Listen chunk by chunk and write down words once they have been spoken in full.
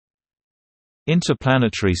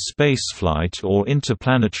Interplanetary spaceflight or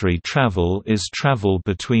interplanetary travel is travel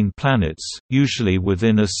between planets, usually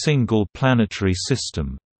within a single planetary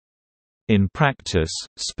system. In practice,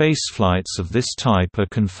 spaceflights of this type are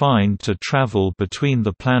confined to travel between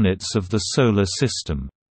the planets of the Solar System.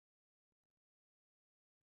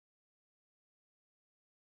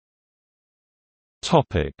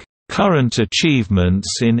 Current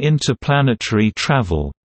achievements in interplanetary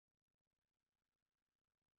travel.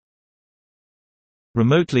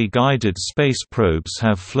 Remotely guided space probes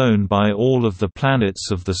have flown by all of the planets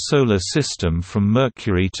of the Solar System from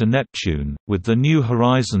Mercury to Neptune, with the New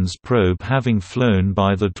Horizons probe having flown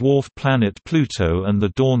by the dwarf planet Pluto and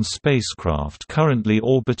the Dawn spacecraft currently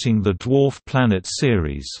orbiting the dwarf planet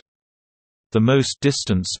Ceres. The most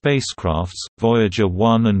distant spacecrafts, Voyager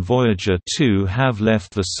 1 and Voyager 2, have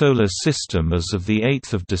left the Solar System as of 8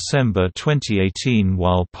 December 2018,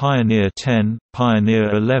 while Pioneer 10,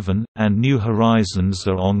 Pioneer 11, and New Horizons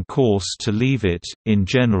are on course to leave it. In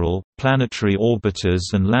general, planetary orbiters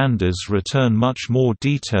and landers return much more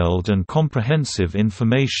detailed and comprehensive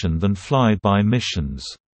information than flyby missions.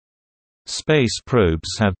 Space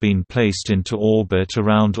probes have been placed into orbit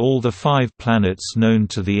around all the 5 planets known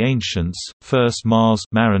to the ancients, first Mars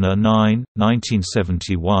Mariner 9,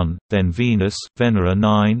 1971, then Venus Venera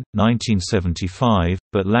 9, 1975,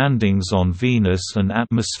 but landings on Venus and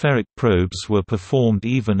atmospheric probes were performed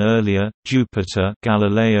even earlier, Jupiter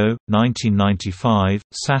Galileo, 1995,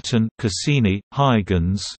 Saturn Cassini,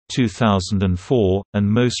 Huygens, 2004, and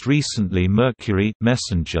most recently Mercury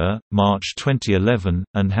Messenger, March 2011,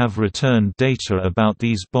 and have returned data about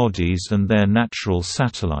these bodies and their natural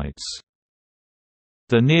satellites.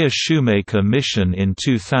 The Near-Shoemaker mission in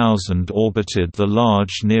 2000 orbited the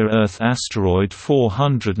large near-Earth asteroid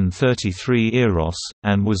 433 Eros,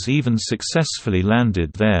 and was even successfully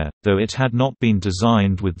landed there, though it had not been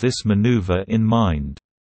designed with this maneuver in mind.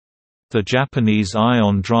 The Japanese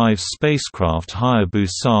ion drive spacecraft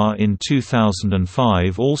Hayabusa in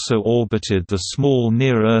 2005 also orbited the small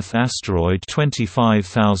near-Earth asteroid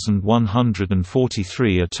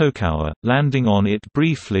 25143 Itokawa, landing on it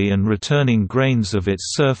briefly and returning grains of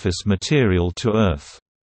its surface material to Earth.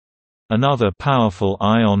 Another powerful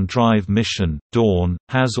ion drive mission, Dawn,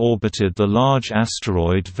 has orbited the large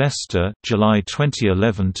asteroid Vesta July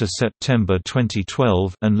 2011 to September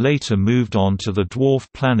 2012 and later moved on to the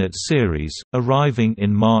dwarf planet Ceres, arriving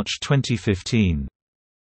in March 2015.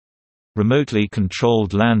 Remotely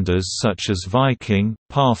controlled landers such as Viking,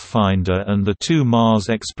 Pathfinder and the 2 Mars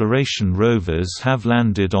exploration rovers have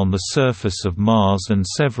landed on the surface of Mars, and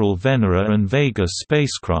several Venera and Vega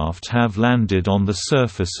spacecraft have landed on the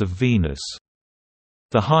surface of Venus.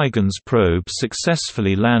 The Huygens probe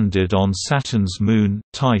successfully landed on Saturn's moon,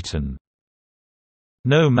 Titan.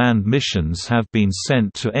 No manned missions have been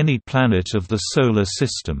sent to any planet of the Solar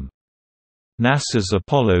System. NASA's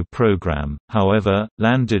Apollo program, however,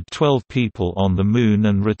 landed 12 people on the Moon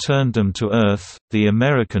and returned them to Earth. The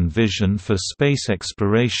American vision for space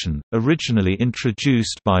exploration, originally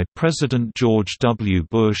introduced by President George W.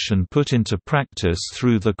 Bush and put into practice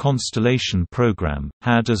through the Constellation program,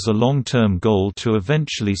 had as a long-term goal to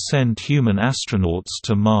eventually send human astronauts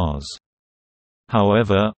to Mars.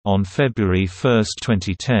 However, on February 1,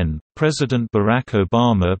 2010, President Barack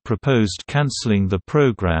Obama proposed canceling the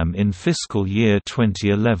program in fiscal year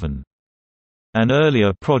 2011. An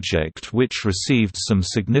earlier project which received some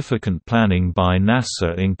significant planning by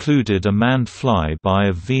NASA included a manned flyby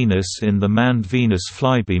of Venus in the Manned Venus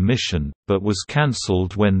Flyby mission, but was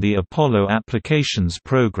cancelled when the Apollo Applications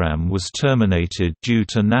program was terminated due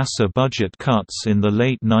to NASA budget cuts in the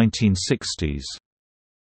late 1960s.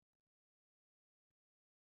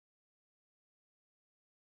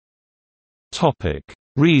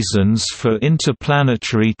 Reasons for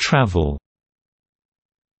interplanetary travel.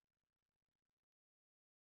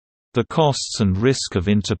 The costs and risk of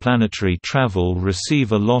interplanetary travel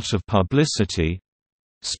receive a lot of publicity.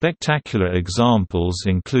 Spectacular examples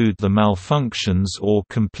include the malfunctions or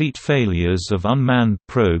complete failures of unmanned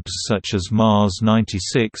probes such as Mars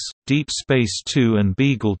 96, Deep Space 2 and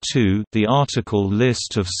Beagle 2. The article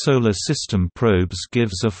List of Solar System probes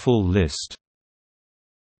gives a full list.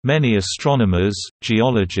 Many astronomers,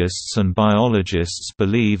 geologists and biologists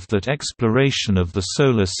believe that exploration of the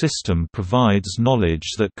Solar System provides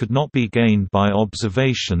knowledge that could not be gained by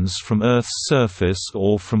observations from Earth's surface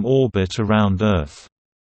or from orbit around Earth.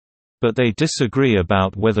 But they disagree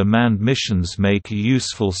about whether manned missions make a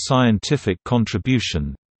useful scientific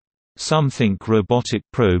contribution. Some think robotic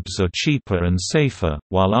probes are cheaper and safer,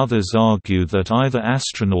 while others argue that either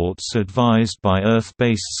astronauts advised by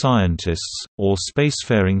Earth-based scientists, or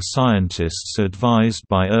spacefaring scientists advised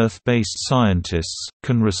by Earth-based scientists,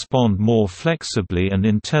 can respond more flexibly and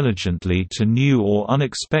intelligently to new or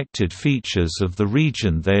unexpected features of the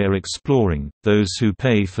region they are exploring. Those who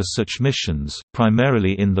pay for such missions,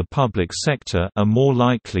 primarily in the public sector, are more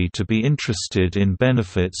likely to be interested in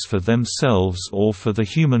benefits for themselves or for the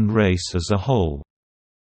human race as a whole.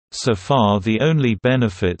 So far, the only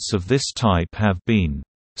benefits of this type have been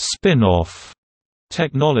spin-off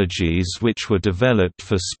technologies which were developed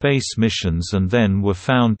for space missions and then were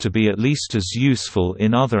found to be at least as useful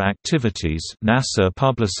in other activities. NASA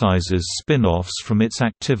publicizes spin-offs from its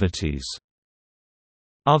activities.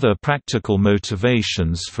 Other practical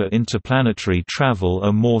motivations for interplanetary travel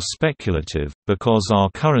are more speculative, because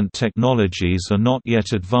our current technologies are not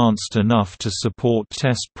yet advanced enough to support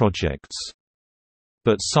test projects.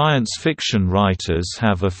 But science fiction writers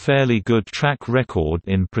have a fairly good track record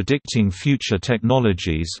in predicting future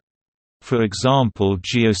technologies. For example,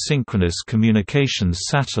 geosynchronous communications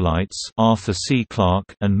satellites Arthur C.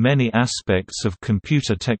 Clarke and many aspects of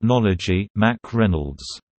computer technology Mac Reynolds.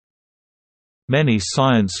 Many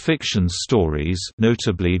science fiction stories,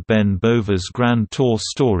 notably Ben Bova's Grand Tour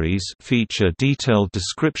stories, feature detailed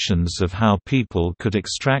descriptions of how people could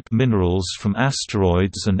extract minerals from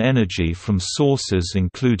asteroids and energy from sources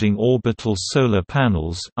including orbital solar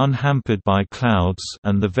panels unhampered by clouds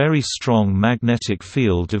and the very strong magnetic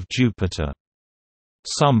field of Jupiter.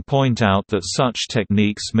 Some point out that such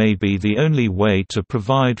techniques may be the only way to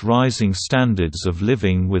provide rising standards of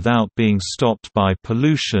living without being stopped by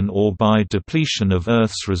pollution or by depletion of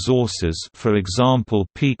Earth's resources, for example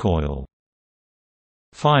peak oil.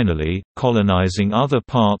 Finally, colonizing other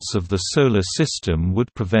parts of the Solar System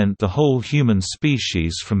would prevent the whole human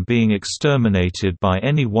species from being exterminated by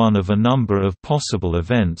any one of a number of possible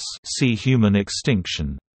events. See human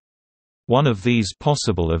extinction. One of these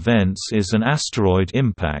possible events is an asteroid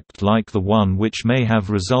impact like the one which may have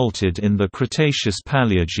resulted in the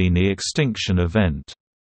Cretaceous-Paleogene extinction event.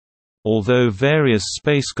 Although various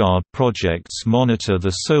spaceguard projects monitor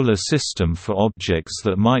the Solar System for objects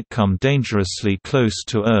that might come dangerously close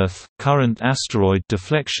to Earth, current asteroid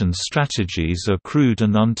deflection strategies are crude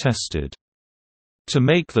and untested. To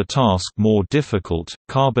make the task more difficult,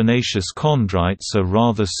 carbonaceous chondrites are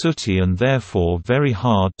rather sooty and therefore very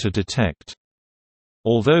hard to detect.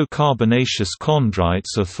 Although carbonaceous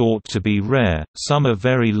chondrites are thought to be rare, some are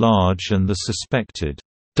very large and the suspected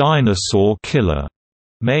dinosaur killer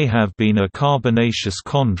may have been a carbonaceous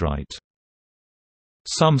chondrite.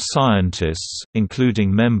 Some scientists,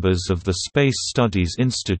 including members of the Space Studies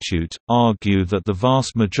Institute, argue that the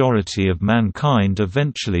vast majority of mankind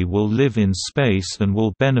eventually will live in space and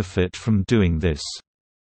will benefit from doing this.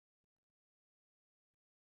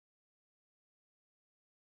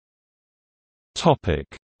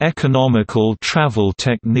 Economical travel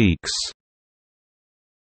techniques.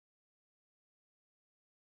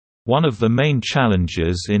 One of the main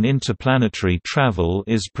challenges in interplanetary travel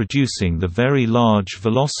is producing the very large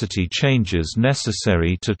velocity changes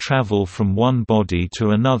necessary to travel from one body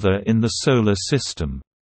to another in the Solar System.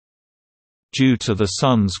 Due to the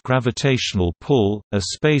Sun's gravitational pull, a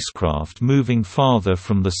spacecraft moving farther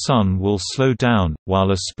from the Sun will slow down,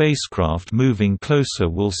 while a spacecraft moving closer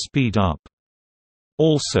will speed up.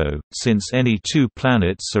 Also, since any two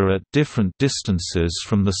planets are at different distances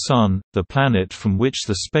from the Sun, the planet from which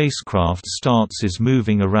the spacecraft starts is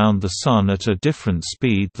moving around the Sun at a different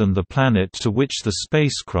speed than the planet to which the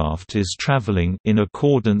spacecraft is traveling, in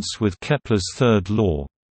accordance with Kepler's third law.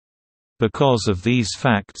 Because of these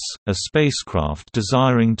facts, a spacecraft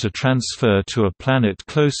desiring to transfer to a planet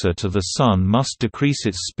closer to the Sun must decrease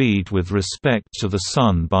its speed with respect to the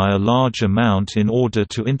Sun by a large amount in order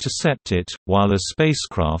to intercept it, while a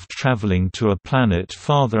spacecraft traveling to a planet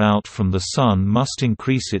farther out from the Sun must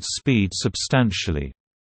increase its speed substantially.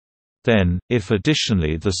 Then, if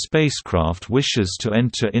additionally the spacecraft wishes to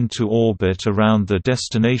enter into orbit around the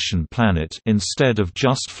destination planet instead of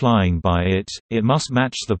just flying by it, it must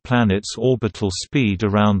match the planet's orbital speed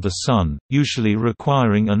around the Sun, usually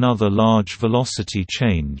requiring another large velocity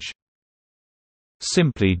change.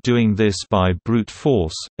 Simply doing this by brute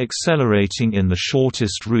force, accelerating in the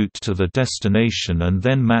shortest route to the destination and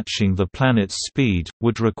then matching the planet's speed,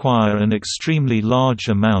 would require an extremely large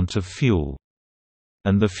amount of fuel.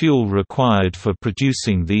 And the fuel required for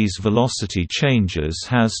producing these velocity changes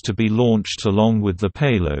has to be launched along with the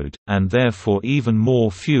payload, and therefore even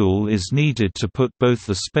more fuel is needed to put both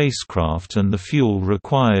the spacecraft and the fuel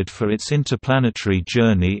required for its interplanetary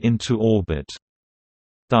journey into orbit.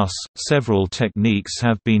 Thus, several techniques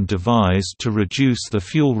have been devised to reduce the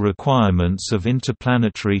fuel requirements of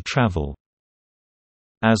interplanetary travel.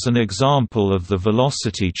 As an example of the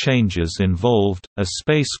velocity changes involved, a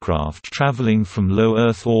spacecraft traveling from low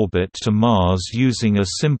Earth orbit to Mars using a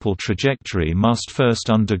simple trajectory must first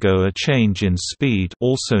undergo a change in speed,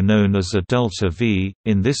 also known as a delta V,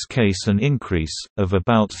 in this case an increase, of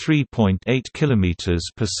about 3.8 km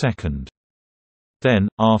per second. Then,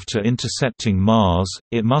 after intercepting Mars,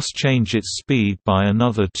 it must change its speed by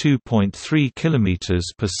another 2.3 km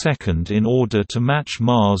per second in order to match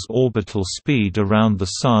Mars' orbital speed around the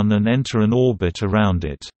Sun and enter an orbit around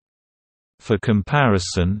it. For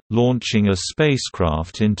comparison, launching a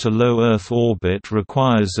spacecraft into low Earth orbit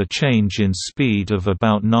requires a change in speed of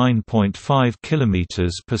about 9.5 km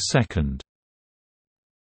per second.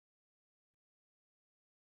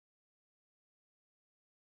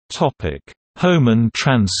 Hohmann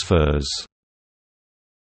transfers.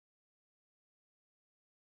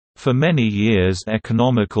 For many years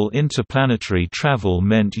economical interplanetary travel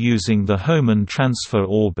meant using the Hohmann transfer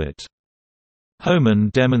orbit. Hohmann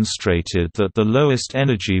demonstrated that the lowest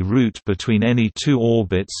energy route between any two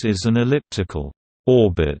orbits is an elliptical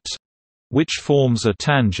orbit, which forms a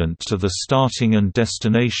tangent to the starting and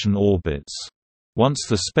destination orbits. Once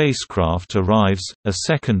the spacecraft arrives, a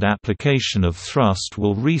second application of thrust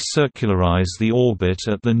will recircularize the orbit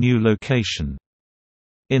at the new location.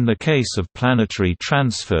 In the case of planetary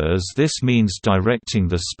transfers, this means directing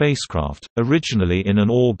the spacecraft, originally in an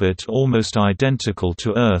orbit almost identical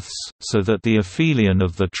to Earth's, so that the aphelion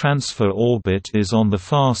of the transfer orbit is on the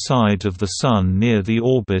far side of the Sun near the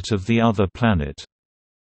orbit of the other planet.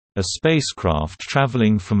 A spacecraft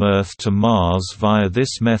traveling from Earth to Mars via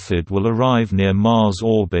this method will arrive near Mars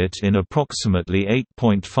orbit in approximately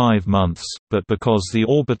 8.5 months, but because the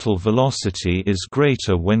orbital velocity is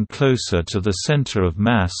greater when closer to the center of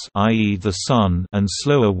mass, i.e. the Sun, and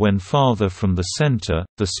slower when farther from the center,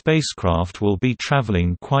 the spacecraft will be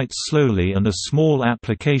traveling quite slowly and a small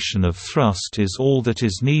application of thrust is all that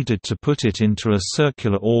is needed to put it into a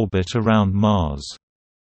circular orbit around Mars.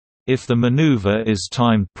 If the maneuver is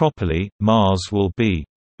timed properly, Mars will be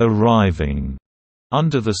arriving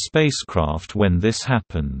under the spacecraft when this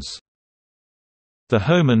happens. The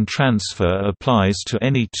Hohmann transfer applies to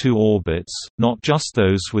any two orbits, not just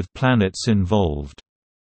those with planets involved.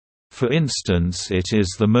 For instance, it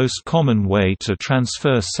is the most common way to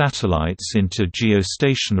transfer satellites into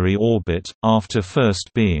geostationary orbit, after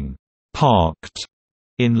first being parked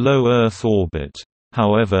in low Earth orbit.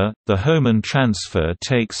 However, the Hohmann transfer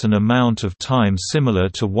takes an amount of time similar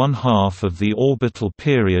to 1/2 of the orbital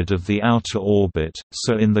period of the outer orbit,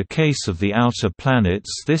 so in the case of the outer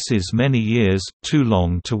planets this is many years, too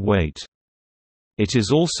long to wait. It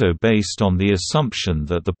is also based on the assumption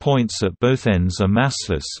that the points at both ends are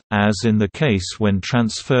massless, as in the case when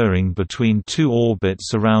transferring between two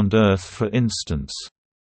orbits around Earth for instance.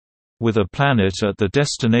 With a planet at the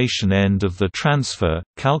destination end of the transfer,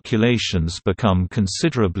 calculations become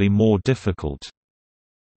considerably more difficult.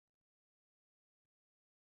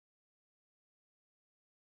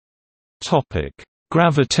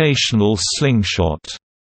 Gravitational slingshot.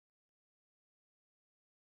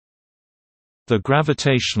 The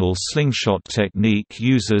gravitational slingshot technique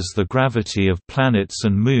uses the gravity of planets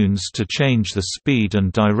and moons to change the speed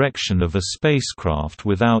and direction of a spacecraft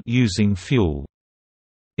without using fuel.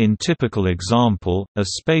 In typical example, a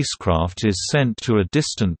spacecraft is sent to a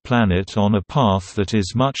distant planet on a path that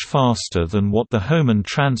is much faster than what the Hohmann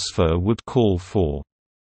transfer would call for.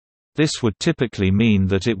 This would typically mean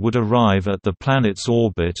that it would arrive at the planet's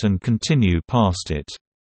orbit and continue past it.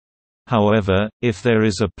 However, if there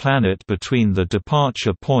is a planet between the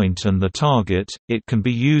departure point and the target, it can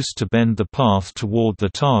be used to bend the path toward the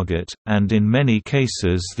target, and in many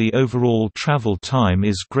cases the overall travel time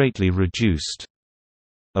is greatly reduced.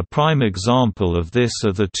 A prime example of this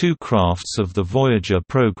are the two crafts of the Voyager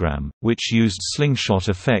program, which used slingshot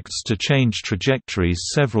effects to change trajectories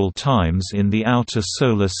several times in the outer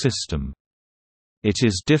solar system. It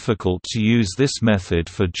is difficult to use this method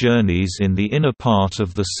for journeys in the inner part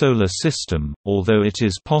of the Solar System, although it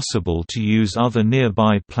is possible to use other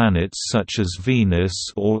nearby planets such as Venus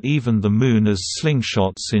or even the Moon as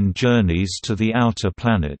slingshots in journeys to the outer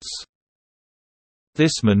planets.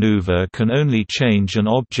 This maneuver can only change an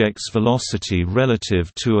object's velocity relative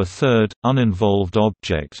to a third, uninvolved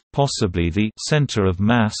object, possibly the center of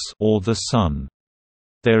mass or the Sun.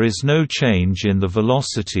 There is no change in the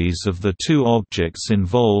velocities of the two objects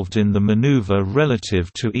involved in the maneuver relative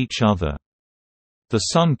to each other. The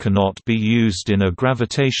Sun cannot be used in a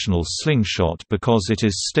gravitational slingshot because it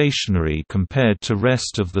is stationary compared to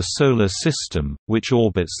rest of the Solar System, which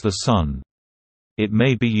orbits the Sun. It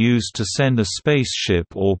may be used to send a spaceship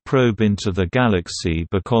or probe into the galaxy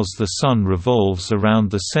because the Sun revolves around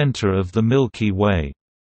the center of the Milky Way.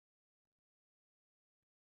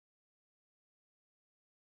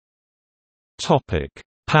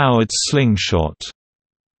 Powered slingshot.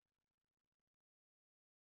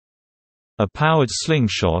 A powered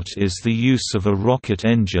slingshot is the use of a rocket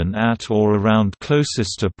engine at or around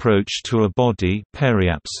closest approach to a body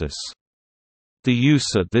periapsis. The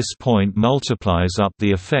use at this point multiplies up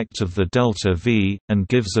the effect of the delta V, and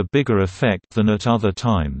gives a bigger effect than at other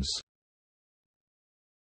times.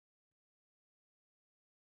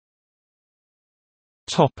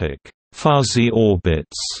 Fuzzy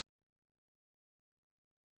orbits.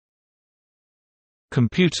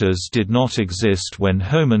 Computers did not exist when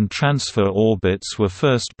Hohmann transfer orbits were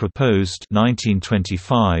first proposed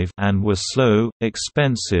 1925 and were slow,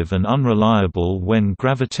 expensive and unreliable when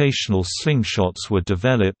gravitational slingshots were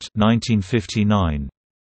developed 1959.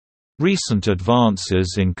 Recent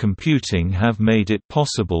advances in computing have made it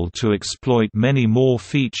possible to exploit many more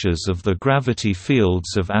features of the gravity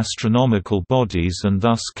fields of astronomical bodies and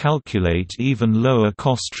thus calculate even lower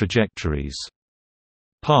cost trajectories.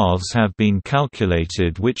 Paths have been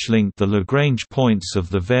calculated which link the Lagrange points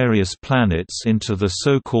of the various planets into the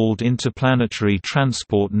so-called interplanetary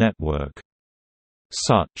transport network.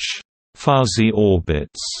 Such fuzzy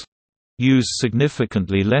orbits use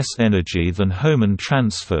significantly less energy than Hohmann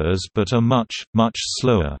transfers but are much, much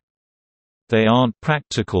slower. They aren't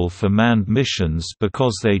practical for manned missions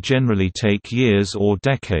because they generally take years or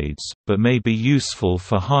decades, but may be useful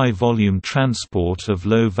for high-volume transport of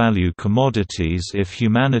low-value commodities if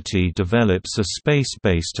humanity develops a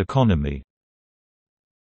space-based economy.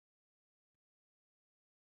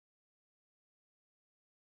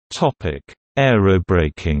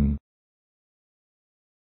 Aerobraking.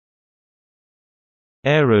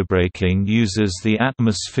 Aerobraking uses the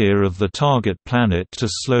atmosphere of the target planet to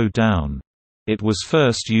slow down. It was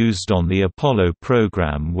first used on the Apollo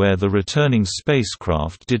program where the returning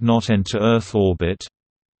spacecraft did not enter Earth orbit,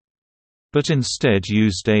 but instead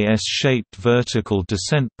used a S-shaped vertical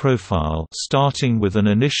descent profile starting with an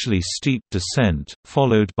initially steep descent,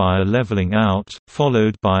 followed by a leveling out,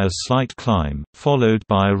 followed by a slight climb, followed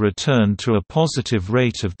by a return to a positive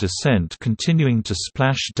rate of descent continuing to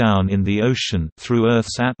splash down in the ocean through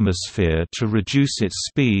Earth's atmosphere to reduce its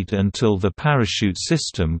speed until the parachute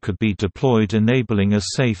system could be deployed, enabling a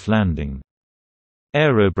safe landing.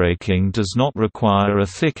 Aerobraking does not require a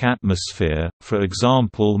thick atmosphere, for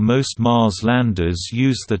example most Mars landers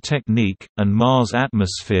use the technique, and Mars'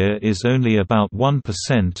 atmosphere is only about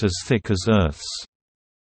 1% as thick as Earth's.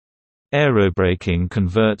 Aerobraking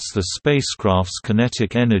converts the spacecraft's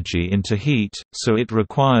kinetic energy into heat, so it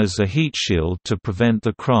requires a heat shield to prevent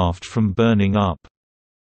the craft from burning up.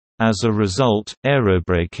 As a result,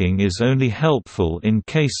 aerobraking is only helpful in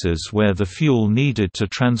cases where the fuel needed to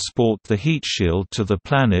transport the heat shield to the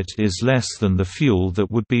planet is less than the fuel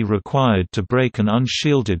that would be required to brake an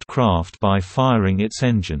unshielded craft by firing its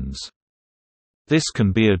engines. This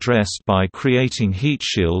can be addressed by creating heat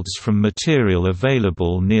shields from material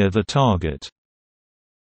available near the target.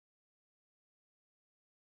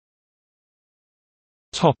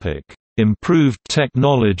 Improved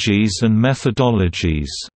technologies and methodologies.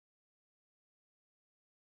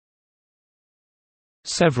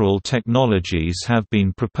 Several technologies have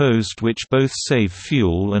been proposed which both save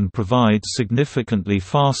fuel and provide significantly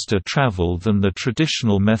faster travel than the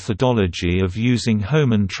traditional methodology of using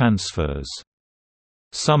Hohmann transfers.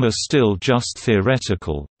 Some are still just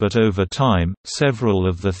theoretical, but over time, several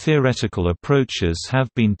of the theoretical approaches have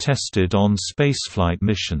been tested on spaceflight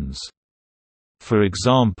missions. For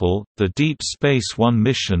example, the Deep Space One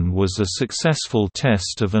mission was a successful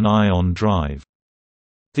test of an ion drive.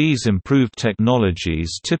 These improved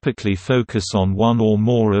technologies typically focus on one or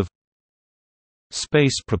more of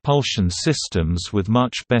space propulsion systems with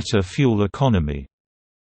much better fuel economy.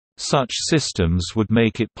 Such systems would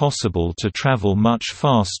make it possible to travel much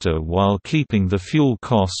faster while keeping the fuel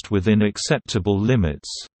cost within acceptable limits.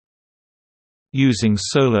 Using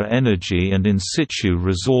solar energy and in situ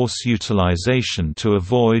resource utilization to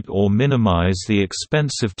avoid or minimize the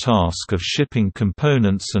expensive task of shipping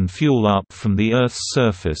components and fuel up from the Earth's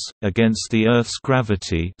surface, against the Earth's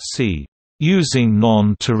gravity, see using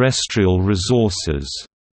non-terrestrial resources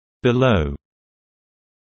below.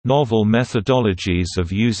 Novel methodologies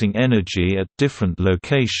of using energy at different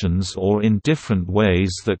locations or in different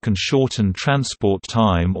ways that can shorten transport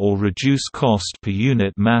time or reduce cost per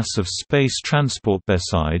unit mass of space transport.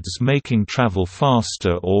 Besides making travel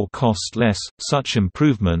faster or cost less, such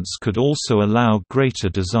improvements could also allow greater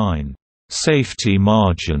design safety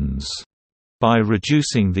margins by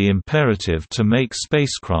reducing the imperative to make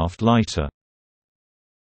spacecraft lighter.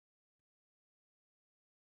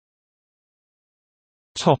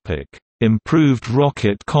 Improved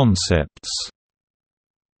rocket concepts.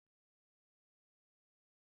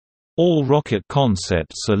 All rocket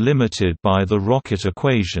concepts are limited by the rocket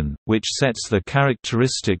equation, which sets the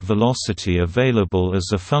characteristic velocity available as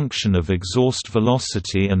a function of exhaust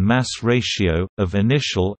velocity and mass ratio, of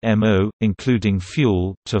initial (MO), including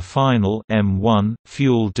fuel, to final (M1),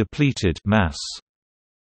 fuel-depleted mass.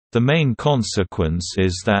 The main consequence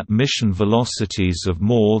is that mission velocities of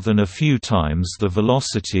more than a few times the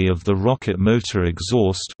velocity of the rocket motor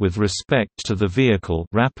exhaust with respect to the vehicle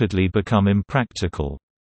rapidly become impractical.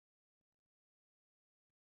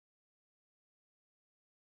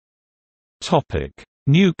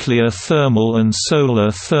 Nuclear thermal and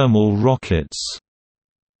solar thermal rockets.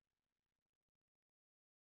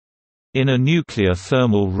 In a nuclear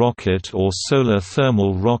thermal rocket or solar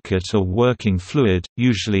thermal rocket, a working fluid,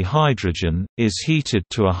 usually hydrogen, is heated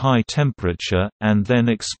to a high temperature, and then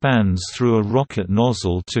expands through a rocket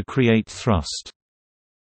nozzle to create thrust.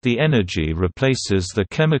 The energy replaces the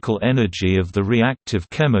chemical energy of the reactive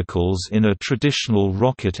chemicals in a traditional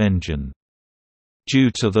rocket engine.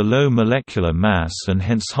 Due to the low molecular mass and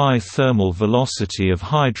hence high thermal velocity of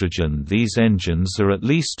hydrogen, these engines are at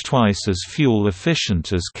least twice as fuel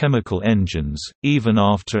efficient as chemical engines, even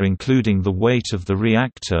after including the weight of the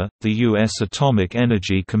reactor. The U.S. Atomic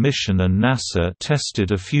Energy Commission and NASA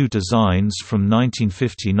tested a few designs from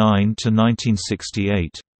 1959 to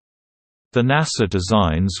 1968. The NASA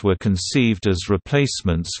designs were conceived as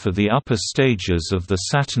replacements for the upper stages of the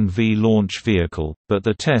Saturn V launch vehicle, but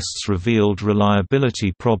the tests revealed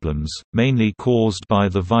reliability problems, mainly caused by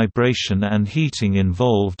the vibration and heating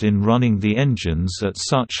involved in running the engines at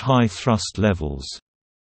such high thrust levels.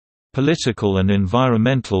 Political and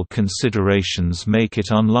environmental considerations make it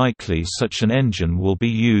unlikely such an engine will be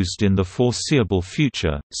used in the foreseeable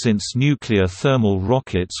future, since nuclear thermal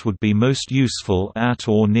rockets would be most useful at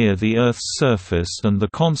or near the Earth's surface and the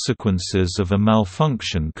consequences of a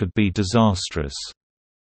malfunction could be disastrous.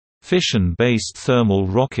 Fission-based thermal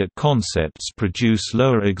rocket concepts produce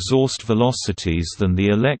lower exhaust velocities than the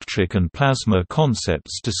electric and plasma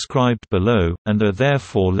concepts described below, and are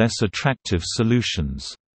therefore less attractive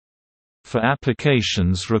solutions. For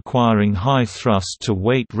applications requiring high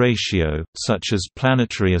thrust-to-weight ratio, such as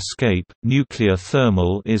planetary escape, nuclear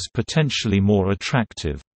thermal is potentially more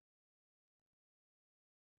attractive.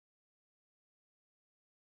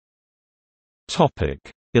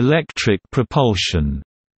 Electric propulsion.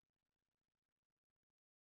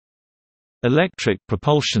 Electric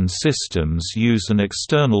propulsion systems use an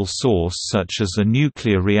external source such as a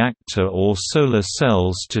nuclear reactor or solar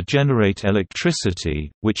cells to generate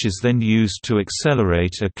electricity, which is then used to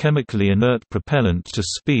accelerate a chemically inert propellant to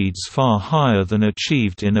speeds far higher than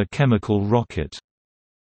achieved in a chemical rocket.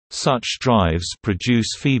 Such drives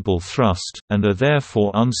produce feeble thrust, and are therefore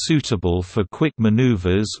unsuitable for quick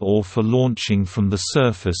maneuvers or for launching from the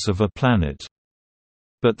surface of a planet.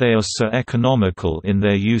 But they are so economical in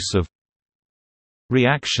their use of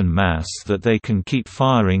reaction mass that they can keep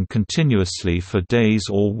firing continuously for days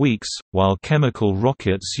or weeks, while chemical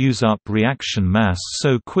rockets use up reaction mass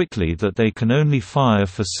so quickly that they can only fire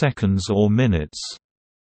for seconds or minutes.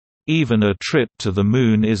 Even a trip to the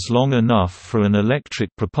Moon is long enough for an electric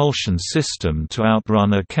propulsion system to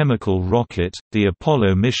outrun a chemical rocket. The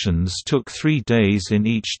Apollo missions took 3 days in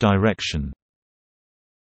each direction.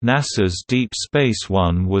 NASA's Deep Space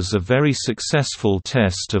One was a very successful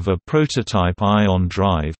test of a prototype ion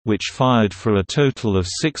drive, which fired for a total of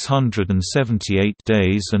 678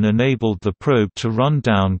 days and enabled the probe to run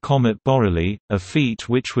down Comet Borrelly, a feat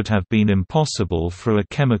which would have been impossible for a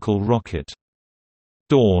chemical rocket.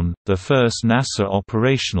 Dawn, the first NASA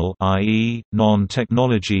operational i.e.,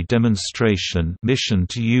 non-technology demonstration mission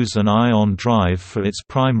to use an ion drive for its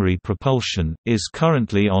primary propulsion, is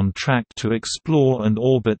currently on track to explore and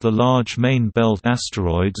orbit the large main belt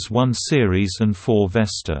asteroids 1 Ceres and 4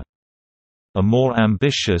 Vesta. A more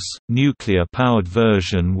ambitious, nuclear-powered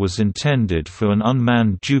version was intended for an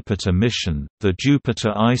unmanned Jupiter mission, the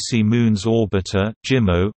Jupiter Icy Moons Orbiter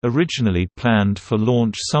 (JIMO), originally planned for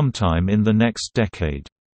launch sometime in the next decade.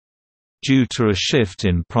 Due to a shift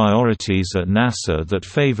in priorities at NASA that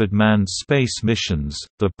favored manned space missions,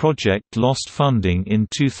 the project lost funding in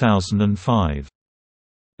 2005.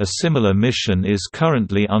 A similar mission is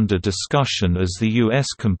currently under discussion as the U.S.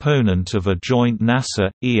 component of a joint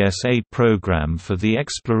NASA-ESA program for the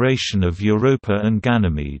exploration of Europa and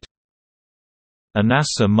Ganymede. A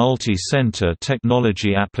NASA Multi-Center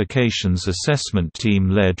Technology Applications Assessment Team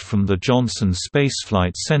led from the Johnson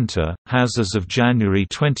Spaceflight Center, has as of January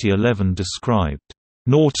 2011 described,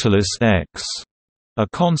 "Nautilus X", a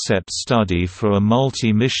concept study for a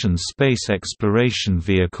multi-mission space exploration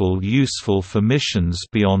vehicle useful for missions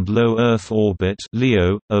beyond low Earth orbit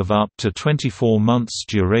 (LEO), of up to 24 months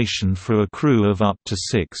duration for a crew of up to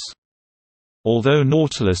 6. Although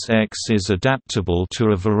Nautilus X is adaptable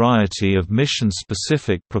to a variety of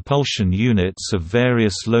mission-specific propulsion units of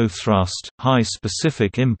various low-thrust,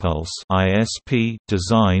 high-specific impulse (ISP)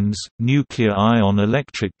 designs, nuclear ion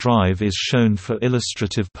electric drive is shown for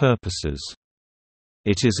illustrative purposes.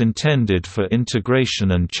 It is intended for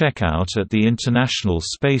integration and checkout at the International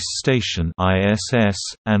Space Station (ISS),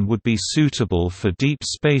 and would be suitable for deep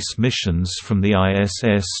space missions from the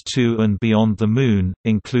ISS to and beyond the Moon,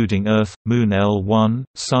 including Earth, Moon L1,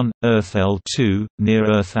 Sun, Earth L2,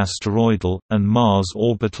 near-Earth asteroidal, and Mars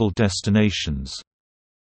orbital destinations.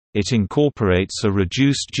 It incorporates a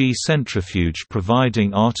reduced G-centrifuge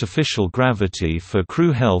providing artificial gravity for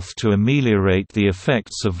crew health to ameliorate the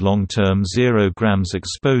effects of long-term 0 grams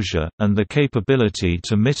exposure, and the capability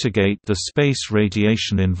to mitigate the space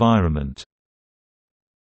radiation environment.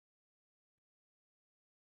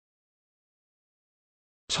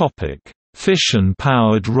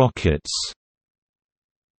 Fission-powered rockets.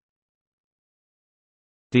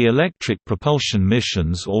 The electric propulsion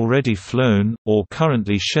missions already flown, or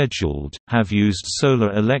currently scheduled, have used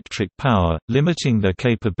solar electric power, limiting their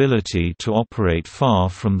capability to operate far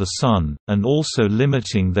from the Sun, and also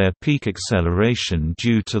limiting their peak acceleration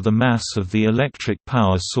due to the mass of the electric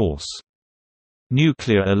power source.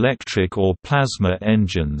 Nuclear electric or plasma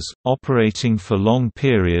engines, operating for long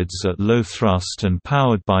periods at low thrust and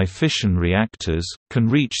powered by fission reactors, can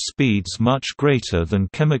reach speeds much greater than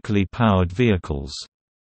chemically powered vehicles.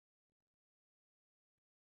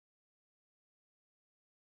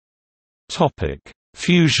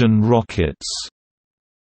 Fusion rockets.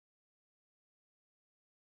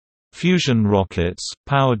 Fusion rockets,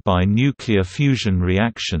 powered by nuclear fusion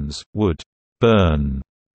reactions, would "burn"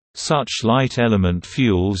 such light element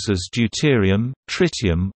fuels as deuterium,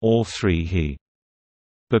 tritium, or 3He.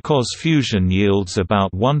 Because fusion yields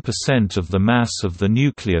about 1% of the mass of the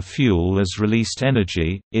nuclear fuel as released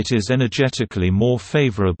energy, it is energetically more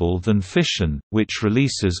favorable than fission, which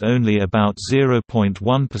releases only about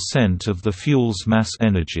 0.1% of the fuel's mass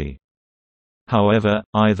energy. However,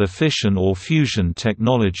 either fission or fusion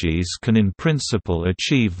technologies can in principle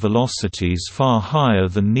achieve velocities far higher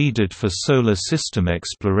than needed for solar system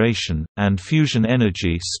exploration, and fusion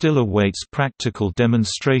energy still awaits practical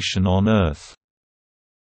demonstration on Earth.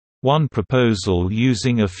 One proposal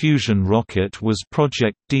using a fusion rocket was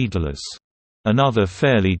Project Daedalus. Another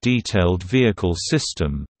fairly detailed vehicle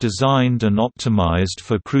system, designed and optimized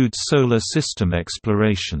for crewed solar system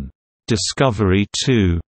exploration, Discovery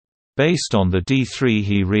 2, based on the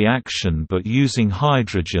D3He reaction but using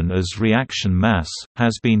hydrogen as reaction mass,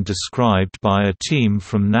 has been described by a team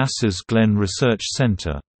from NASA's Glenn Research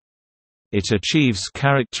Center. It achieves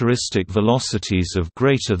characteristic velocities of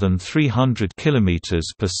greater than 300 km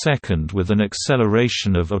per second with an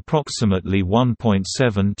acceleration of approximately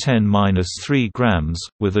 1.710-3 grams,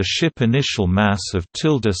 with a ship initial mass of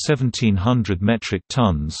 1700 metric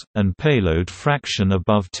tons, and payload fraction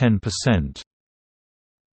above 10%.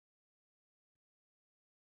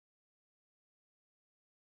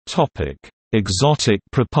 Exotic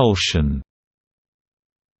propulsion.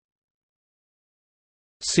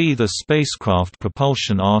 See the spacecraft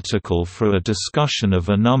propulsion article for a discussion of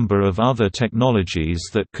a number of other technologies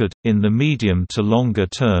that could, in the medium to longer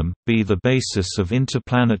term, be the basis of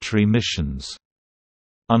interplanetary missions.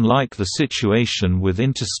 Unlike the situation with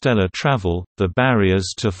interstellar travel, the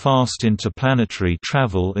barriers to fast interplanetary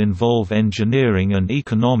travel involve engineering and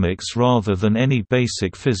economics rather than any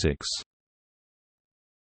basic physics.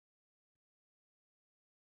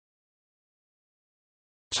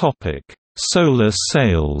 Solar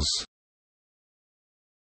sails.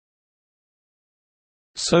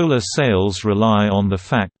 Solar sails rely on the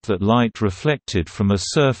fact that light reflected from a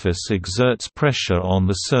surface exerts pressure on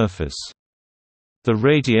the surface. The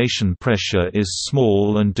radiation pressure is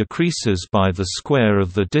small and decreases by the square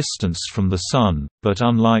of the distance from the Sun, but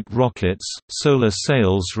unlike rockets, solar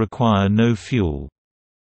sails require no fuel.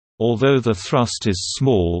 Although the thrust is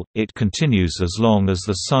small, it continues as long as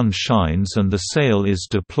the sun shines and the sail is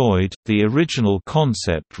deployed. The original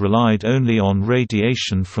concept relied only on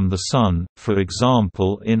radiation from the sun, for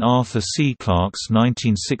example in Arthur C. Clarke's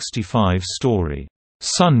 1965 story,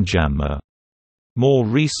 Sunjammer. More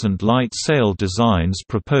recent light sail designs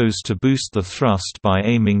propose to boost the thrust by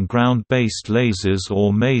aiming ground-based lasers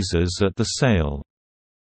or masers at the sail.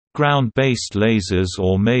 Ground-based lasers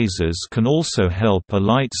or masers can also help a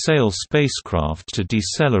light sail spacecraft to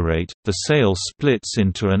decelerate. The sail splits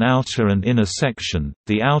into an outer and inner section.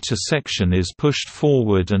 The outer section is pushed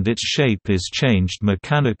forward and its shape is changed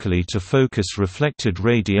mechanically to focus reflected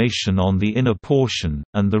radiation on the inner portion,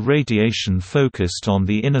 and the radiation focused on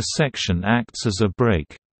the inner section acts as a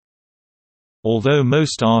brake. Although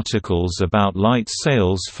most articles about light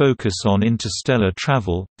sails focus on interstellar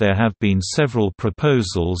travel, there have been several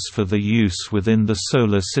proposals for the use within the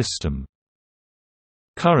Solar System.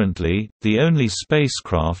 Currently, the only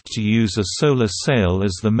spacecraft to use a solar sail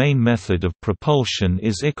as the main method of propulsion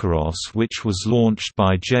is Icaros, which was launched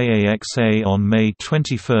by JAXA on May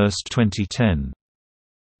 21, 2010.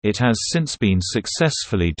 It has since been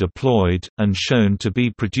successfully deployed, and shown to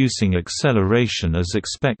be producing acceleration as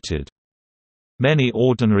expected. Many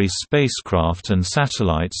ordinary spacecraft and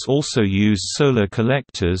satellites also use solar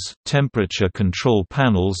collectors, temperature control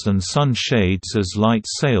panels and sun shades as light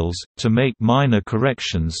sails, to make minor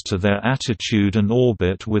corrections to their attitude and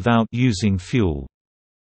orbit without using fuel.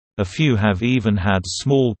 A few have even had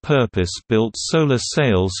small purpose-built solar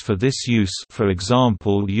sails for this use, for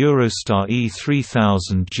example Eurostar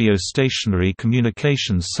E3000 geostationary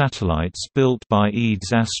communications satellites built by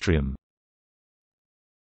EADS Astrium.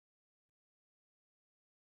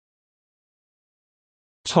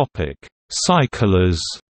 Cyclers.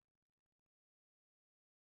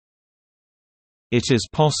 It is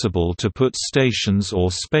possible to put stations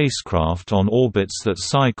or spacecraft on orbits that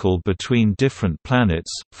cycle between different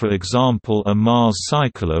planets, for example a Mars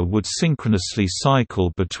cycler would synchronously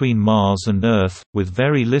cycle between Mars and Earth, with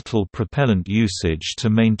very little propellant usage to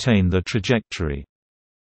maintain the trajectory.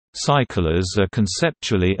 Cyclers are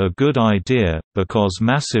conceptually a good idea, because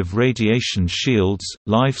massive radiation shields,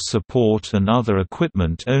 life support and other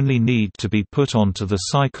equipment only need to be put onto the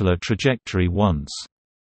cycler trajectory once.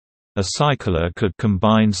 A cycler could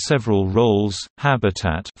combine several roles,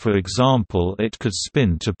 habitat for example it could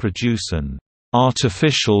spin to produce an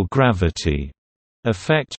artificial gravity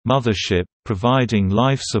effect, mothership, providing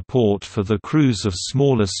life support for the crews of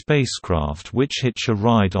smaller spacecraft which hitch a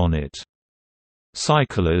ride on it.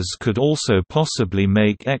 Cyclers could also possibly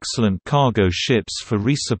make excellent cargo ships for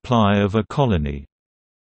resupply of a colony.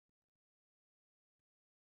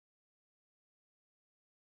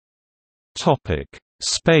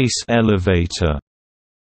 Space elevator.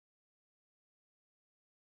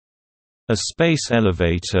 A space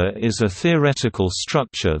elevator is a theoretical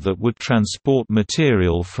structure that would transport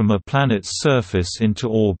material from a planet's surface into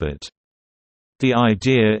orbit. The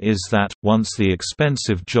idea is that, once the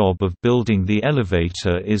expensive job of building the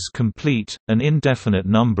elevator is complete, an indefinite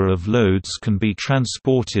number of loads can be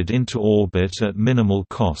transported into orbit at minimal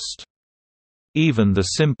cost. Even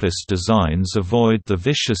the simplest designs avoid the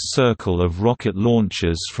vicious circle of rocket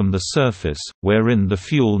launches from the surface, wherein the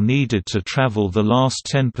fuel needed to travel the last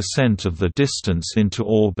 10% of the distance into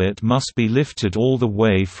orbit must be lifted all the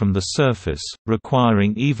way from the surface,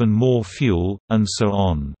 requiring even more fuel, and so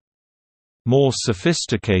on. More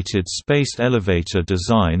sophisticated space elevator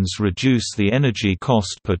designs reduce the energy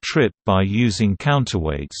cost per trip by using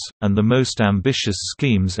counterweights, and the most ambitious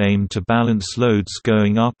schemes aim to balance loads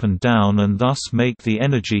going up and down and thus make the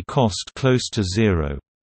energy cost close to zero.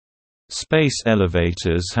 Space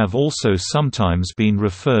elevators have also sometimes been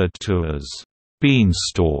referred to as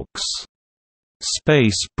beanstalks,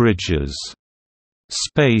 space bridges,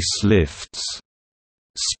 space lifts,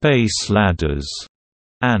 space ladders,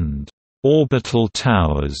 and orbital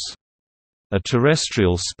towers. A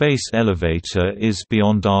terrestrial space elevator is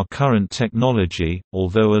beyond our current technology,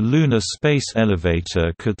 although a lunar space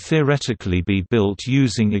elevator could theoretically be built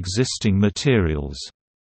using existing materials.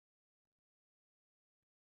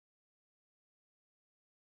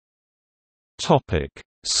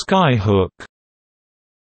 Skyhook.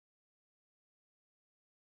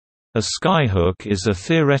 A skyhook is a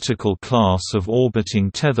theoretical class of orbiting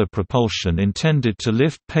tether propulsion intended to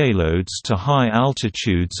lift payloads to high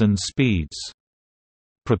altitudes and speeds.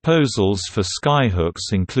 Proposals for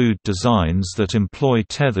skyhooks include designs that employ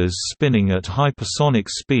tethers spinning at hypersonic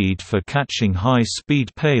speed for catching high-speed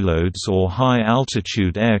payloads or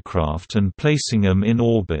high-altitude aircraft and placing them in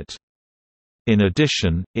orbit. In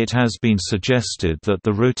addition, it has been suggested that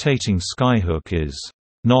the rotating skyhook is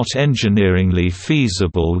not engineeringly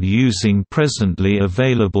feasible using presently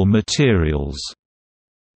available materials.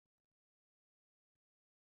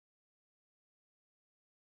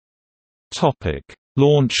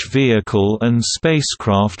 Launch vehicle and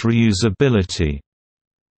spacecraft reusability.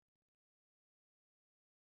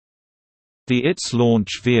 The ITS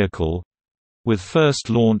launch vehicle, with first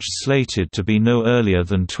launch slated to be no earlier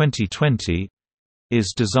than 2020,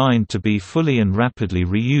 is designed to be fully and rapidly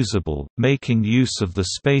reusable, making use of the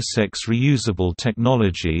SpaceX reusable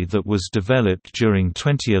technology that was developed during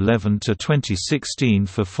 2011 to 2016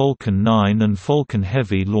 for Falcon 9 and Falcon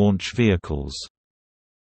Heavy launch vehicles.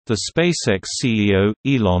 The SpaceX CEO,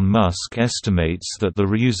 Elon Musk, estimates that the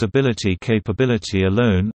reusability capability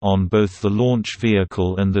alone, on both the launch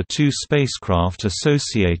vehicle and the two spacecraft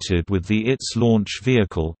associated with the ITS launch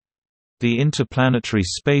vehicle—the interplanetary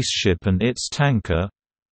spaceship and its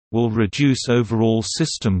tanker—will reduce overall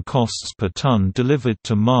system costs per ton delivered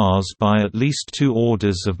to Mars by at least 2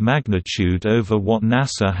 orders of magnitude over what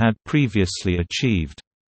NASA had previously achieved.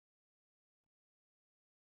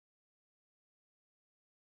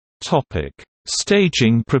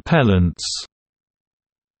 Staging propellants.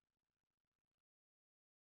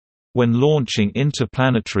 When launching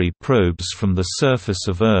interplanetary probes from the surface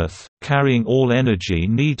of Earth, carrying all energy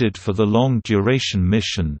needed for the long-duration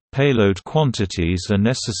mission, payload quantities are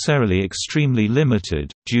necessarily extremely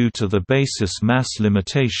limited, due to the basis mass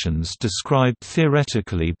limitations described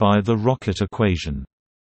theoretically by the rocket equation.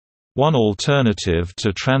 One alternative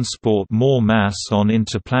to transport more mass on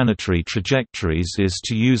interplanetary trajectories is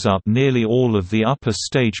to use up nearly all of the upper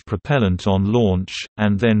stage propellant on launch,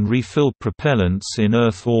 and then refill propellants in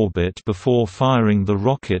Earth orbit before firing the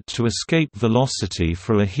rocket to escape velocity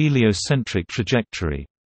for a heliocentric trajectory.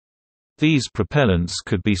 These propellants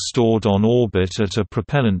could be stored on orbit at a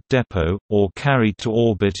propellant depot, or carried to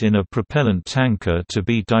orbit in a propellant tanker to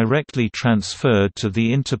be directly transferred to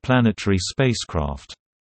the interplanetary spacecraft.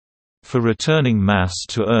 For returning mass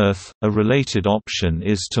to Earth, a related option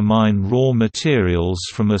is to mine raw materials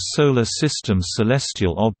from a Solar System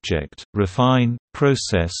celestial object, refine,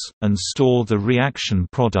 process, and store the reaction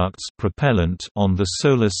products propellant on the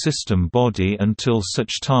Solar System body until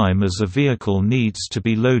such time as a vehicle needs to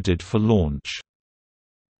be loaded for launch.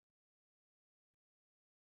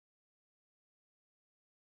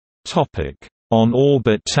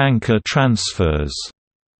 On-orbit tanker transfers.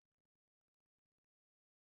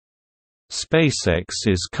 SpaceX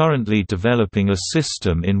is currently developing a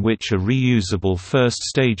system in which a reusable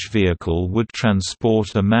first-stage vehicle would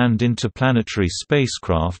transport a manned interplanetary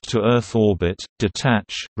spacecraft to Earth orbit,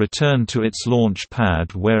 detach, return to its launch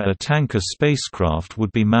pad where a tanker spacecraft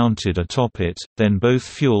would be mounted atop it, then both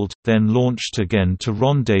fueled, then launched again to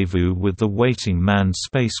rendezvous with the waiting manned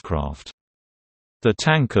spacecraft. The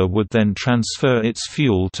tanker would then transfer its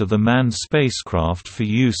fuel to the manned spacecraft for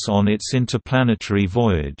use on its interplanetary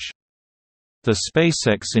voyage. The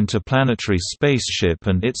SpaceX interplanetary spaceship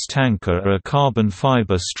and its tanker are a carbon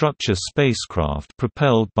fiber structure spacecraft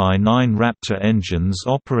propelled by 9 Raptor engines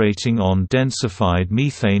operating on densified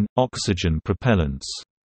methane oxygen propellants.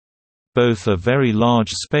 Both are very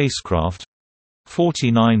large spacecraft,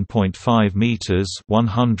 49.5 meters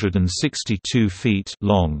 (162 feet)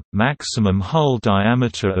 long, maximum hull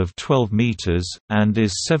diameter of 12 meters, and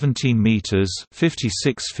is 17 meters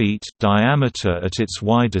 (56 feet) diameter at its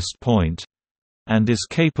widest point, and is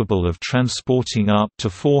capable of transporting up to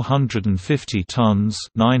 450 tons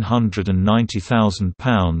 (990,000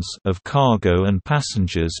 pounds) of cargo and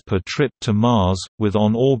passengers per trip to Mars, with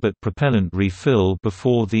on-orbit propellant refill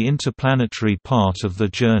before the interplanetary part of the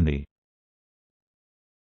journey.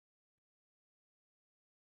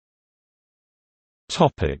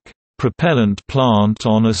 Propellant plant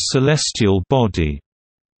on a celestial body.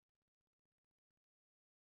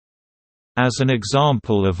 As an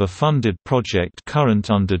example of a funded project current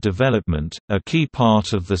under development, a key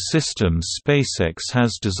part of the system SpaceX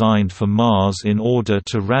has designed for Mars in order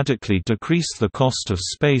to radically decrease the cost of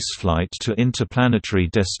spaceflight to interplanetary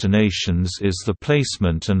destinations is the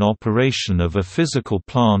placement and operation of a physical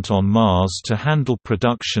plant on Mars to handle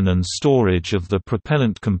production and storage of the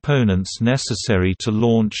propellant components necessary to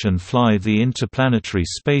launch and fly the interplanetary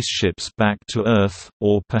spaceships back to Earth,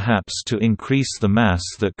 or perhaps to increase the mass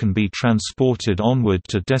that can be transported onward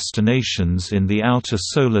to destinations in the outer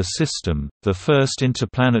solar system. The first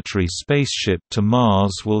interplanetary spaceship to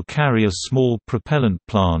Mars will carry a small propellant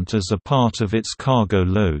plant as a part of its cargo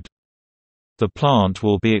load. The plant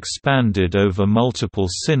will be expanded over multiple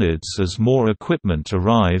synods as more equipment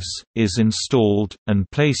arrives, is installed, and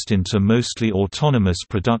placed into mostly autonomous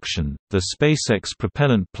production. The SpaceX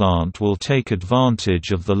propellant plant will take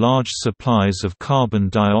advantage of the large supplies of carbon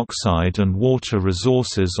dioxide and water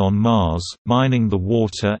resources on Mars, mining the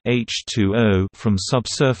water H2O from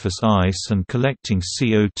subsurface ice and collecting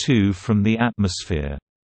CO2 from the atmosphere.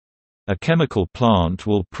 A chemical plant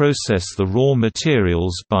will process the raw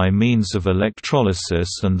materials by means of electrolysis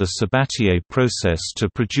and the Sabatier process to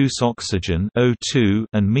produce oxygen O2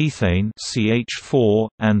 and methane CH4,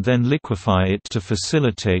 and then liquefy it to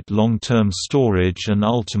facilitate long-term storage and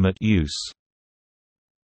ultimate use.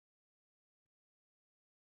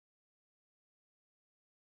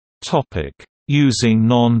 Using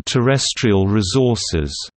non-terrestrial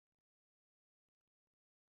resources.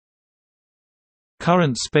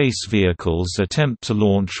 Current space vehicles attempt to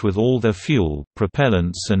launch with all their fuel,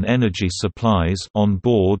 propellants and energy supplies on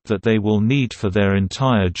board that they will need for their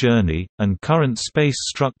entire journey, and current space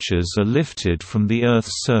structures are lifted from the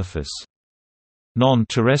Earth's surface.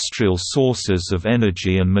 Non-terrestrial sources of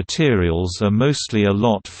energy and materials are mostly a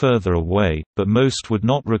lot further away, but most would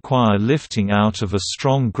not require lifting out of a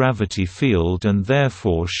strong gravity field and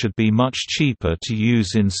therefore should be much cheaper to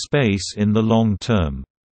use in space in the long term.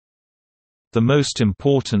 The most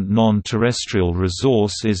important non-terrestrial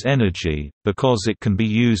resource is energy, because it can be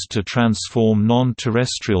used to transform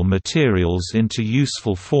non-terrestrial materials into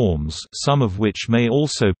useful forms, some of which may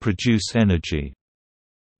also produce energy.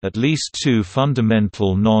 At least two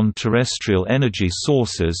fundamental non-terrestrial energy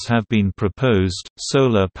sources have been proposed: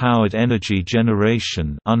 solar-powered energy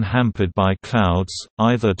generation unhampered by clouds,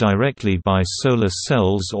 either directly by solar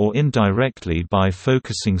cells or indirectly by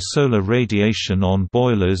focusing solar radiation on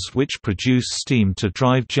boilers which produce steam to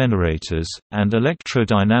drive generators, and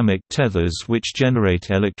electrodynamic tethers which generate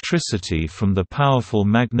electricity from the powerful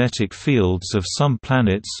magnetic fields of some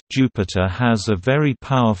planets. Jupiter has a very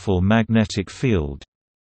powerful magnetic field.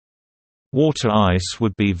 Water ice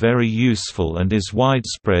would be very useful and is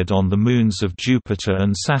widespread on the moons of Jupiter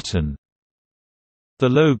and Saturn. The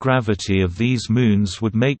low gravity of these moons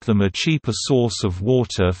would make them a cheaper source of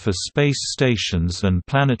water for space stations and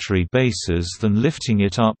planetary bases than lifting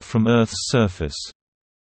it up from Earth's surface.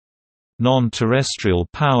 Non-terrestrial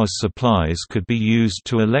power supplies could be used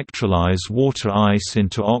to electrolyze water ice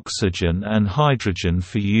into oxygen and hydrogen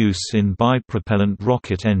for use in bipropellant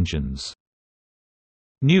rocket engines.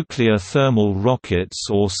 Nuclear thermal rockets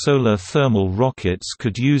or solar thermal rockets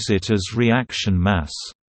could use it as reaction mass.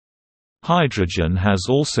 Hydrogen has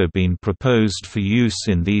also been proposed for use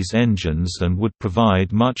in these engines and would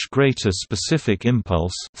provide much greater specific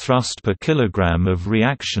impulse thrust per kilogram of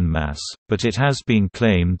reaction mass, but it has been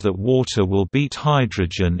claimed that water will beat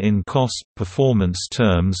hydrogen in cost-performance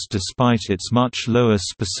terms despite its much lower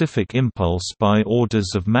specific impulse by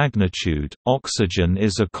orders of magnitude. Oxygen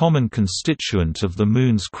is a common constituent of the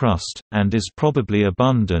Moon's crust, and is probably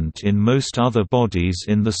abundant in most other bodies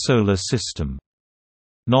in the Solar System.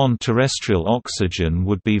 Non-terrestrial oxygen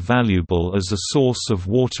would be valuable as a source of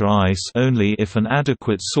water ice only if an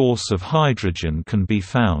adequate source of hydrogen can be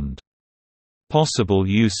found. Possible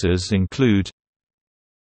uses include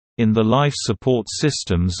in the life support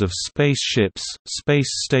systems of spaceships,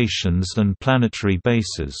 space stations and planetary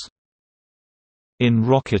bases. In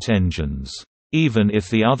rocket engines. Even if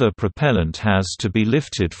the other propellant has to be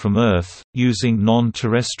lifted from Earth, using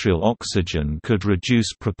non-terrestrial oxygen could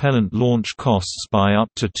reduce propellant launch costs by up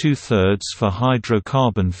to 2/3 for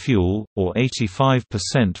hydrocarbon fuel, or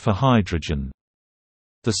 85% for hydrogen.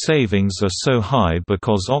 The savings are so high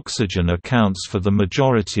because oxygen accounts for the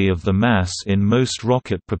majority of the mass in most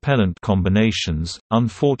rocket propellant combinations.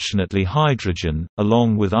 Unfortunately, hydrogen,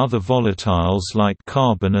 along with other volatiles like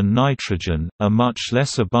carbon and nitrogen, are much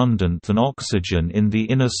less abundant than oxygen in the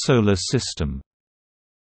inner solar system.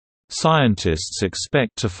 Scientists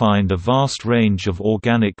expect to find a vast range of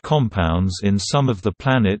organic compounds in some of the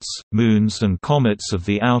planets, moons and comets of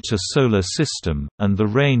the outer solar system, and the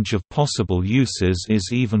range of possible uses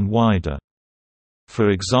is even wider.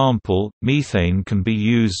 For example, methane can be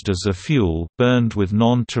used as a fuel burned with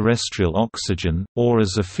non-terrestrial oxygen, or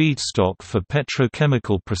as a feedstock for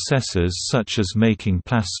petrochemical processes such as making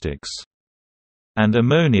plastics. And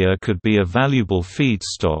ammonia could be a valuable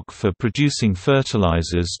feedstock for producing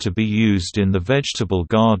fertilizers to be used in the vegetable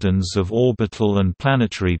gardens of orbital and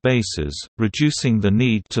planetary bases, reducing the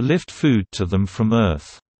need to lift food to them from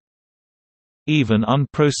Earth. Even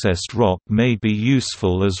unprocessed rock may be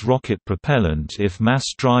useful as rocket propellant if mass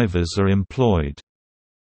drivers are employed.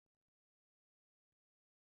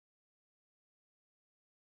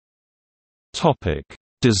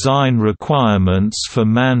 Design requirements for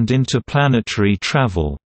manned interplanetary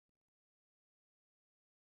travel.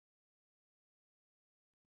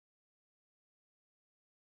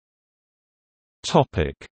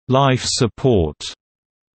 Life support.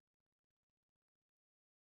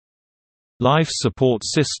 Life support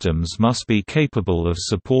systems must be capable of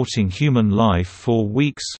supporting human life for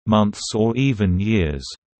weeks, months or even years.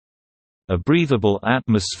 A breathable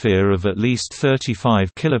atmosphere of at least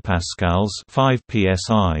 35 kilopascals (5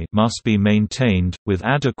 psi) must be maintained, with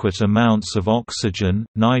adequate amounts of oxygen,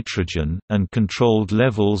 nitrogen, and controlled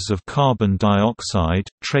levels of carbon dioxide,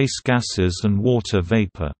 trace gases and water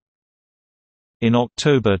vapor. In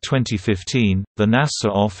October 2015, the NASA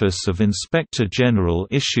Office of Inspector General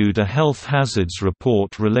issued a health hazards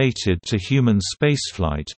report related to human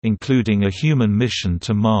spaceflight, including a human mission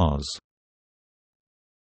to Mars.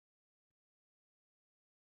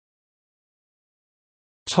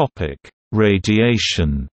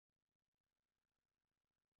 Radiation.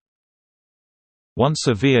 Once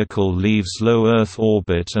a vehicle leaves low Earth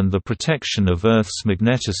orbit and the protection of Earth's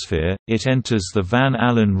magnetosphere, it enters the Van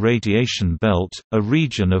Allen radiation belt, a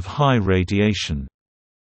region of high radiation.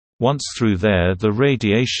 Once through there, the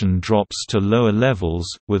radiation drops to lower levels,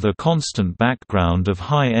 with a constant background of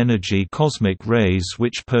high-energy cosmic rays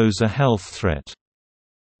which pose a health threat.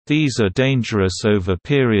 These are dangerous over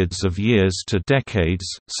periods of years to decades.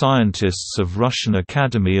 Scientists of Russian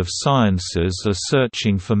Academy of Sciences are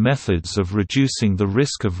searching for methods of reducing the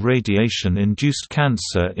risk of radiation-induced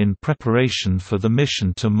cancer in preparation for the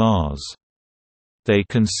mission to Mars. They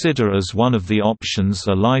consider as one of the options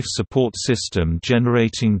a life support system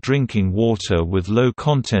generating drinking water with low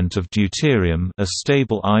content of deuterium, a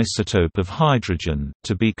stable isotope of hydrogen,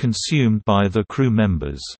 to be consumed by the crew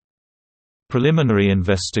members. Preliminary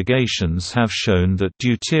investigations have shown that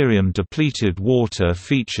deuterium-depleted water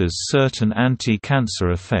features certain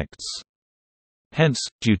anti-cancer effects. Hence,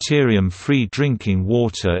 deuterium-free drinking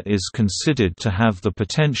water is considered to have the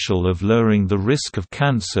potential of lowering the risk of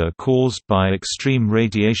cancer caused by extreme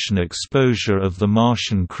radiation exposure of the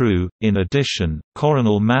Martian crew. In addition,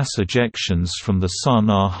 coronal mass ejections from the Sun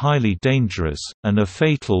are highly dangerous, and are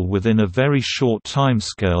fatal within a very short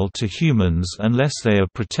timescale to humans unless they are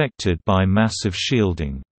protected by massive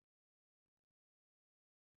shielding.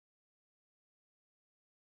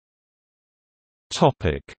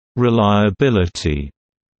 Reliability.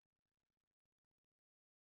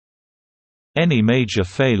 Any major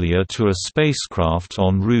failure to a spacecraft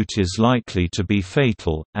en route is likely to be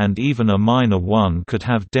fatal, and even a minor one could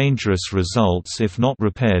have dangerous results if not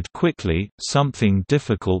repaired quickly, something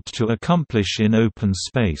difficult to accomplish in open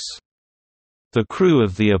space. The crew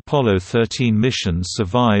of the Apollo 13 mission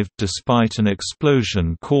survived despite an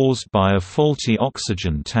explosion caused by a faulty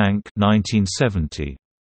oxygen tank 1970.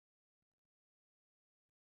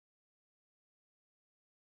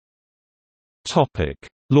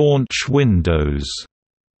 Launch windows.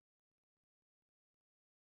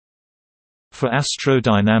 For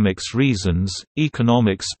astrodynamics reasons,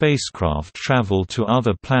 economic spacecraft travel to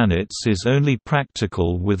other planets is only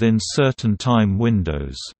practical within certain time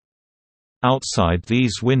windows. Outside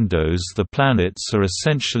these windows, the planets are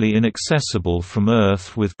essentially inaccessible from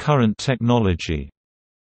Earth with current technology.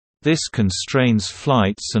 This constrains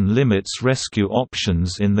flights and limits rescue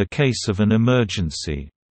options in the case of an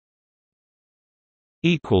emergency.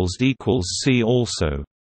 See also